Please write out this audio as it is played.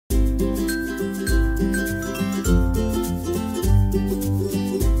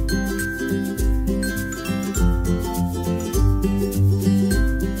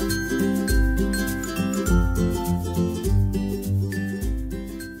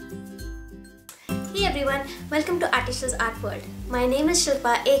Hey everyone, welcome to ARTYSHILS Art World. My name is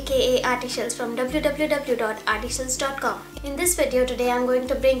Shilpa aka ARTYSHILS from www.artyshils.com. In this video today I'm going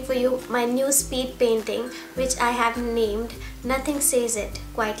to bring for you my new speed painting which I have named Nothing Says It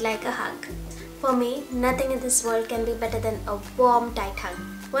Quite Like a Hug. For me, nothing in this world can be better than a warm tight hug.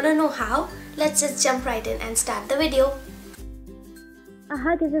 Wanna know how? Let's just jump right in and start the video. A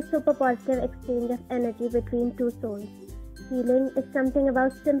hug is a super positive exchange of energy between two souls. Healing is something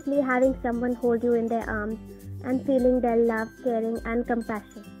about simply having someone hold you in their arms and feeling their love, caring and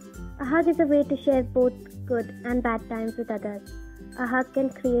compassion. A hug is a way to share both good and bad times with others. A hug can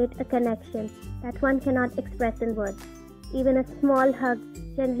create a connection that one cannot express in words. Even a small hug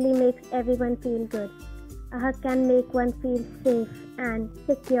generally makes everyone feel good. A hug can make one feel safe and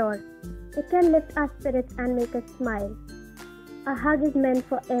secure. It can lift our spirits and make us smile. A hug is meant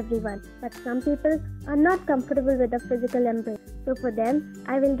for everyone, but some people are not comfortable with a physical embrace. So for them,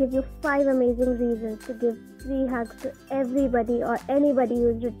 I will give you 5 amazing reasons to give free hugs to everybody or anybody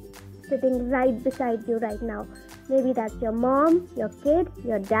who is sitting right beside you right now. Maybe that's your mom, your kid,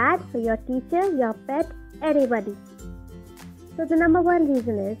 your dad, or your teacher, your pet, anybody. So the number 1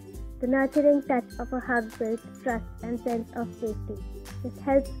 reason is the nurturing touch of a hug builds trust and sense of safety. This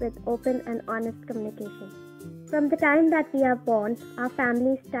helps with open and honest communication. From the time that we are born, our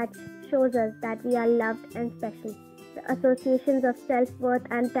family's touch shows us that we are loved and special. The associations of self-worth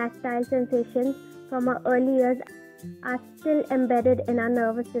and tactile sensations from our early years are still embedded in our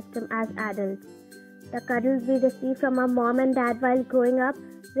nervous system as adults. The cuddles we receive from our mom and dad while growing up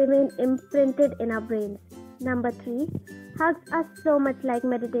remain imprinted in our brains. Number 3, hugs are so much like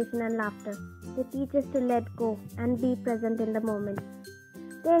meditation and laughter. They teach us to let go and be present in the moment.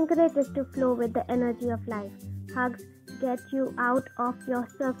 They encourage us to flow with the energy of life. Hugs get you out of your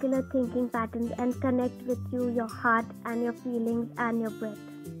circular thinking patterns and connect with you, your heart and your feelings and your breath.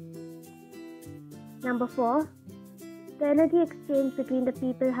 Number 4, the energy exchange between the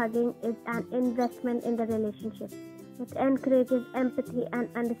people hugging is an investment in the relationship. It encourages empathy and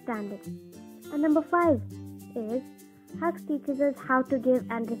understanding. And number 5 is hugs teaches us how to give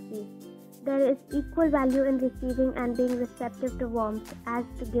and receive. There is equal value in receiving and being receptive to warmth as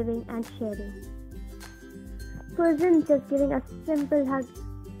to giving and sharing. So isn't just giving a simple hug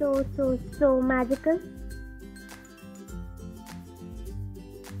so magical?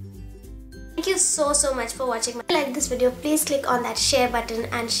 Thank you so much for watching. If you like this video, please click on that share button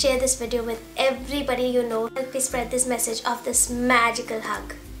and share this video with everybody you know. Help me spread this message of this magical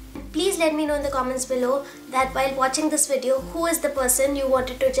hug. Please let me know in the comments below that while watching this video, who is the person you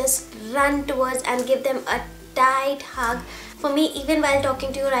wanted to just run towards and give them a tight hug. For me, even while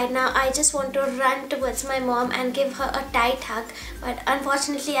talking to you right now, I just want to run towards my mom and give her a tight hug, but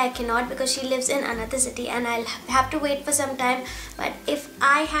unfortunately I cannot because she lives in another city and I'll have to wait for some time. But if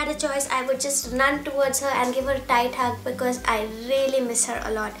I had a choice, I would just run towards her and give her a tight hug because I really miss her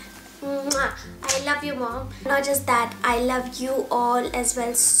a lot. Mwah. I love you, Mom. Not just that, I love you all as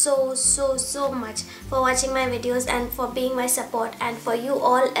well so much for watching my videos and for being my support, and for you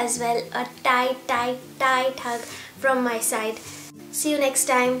all as well, a tight hug from my side. See you next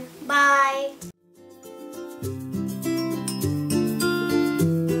time. Bye.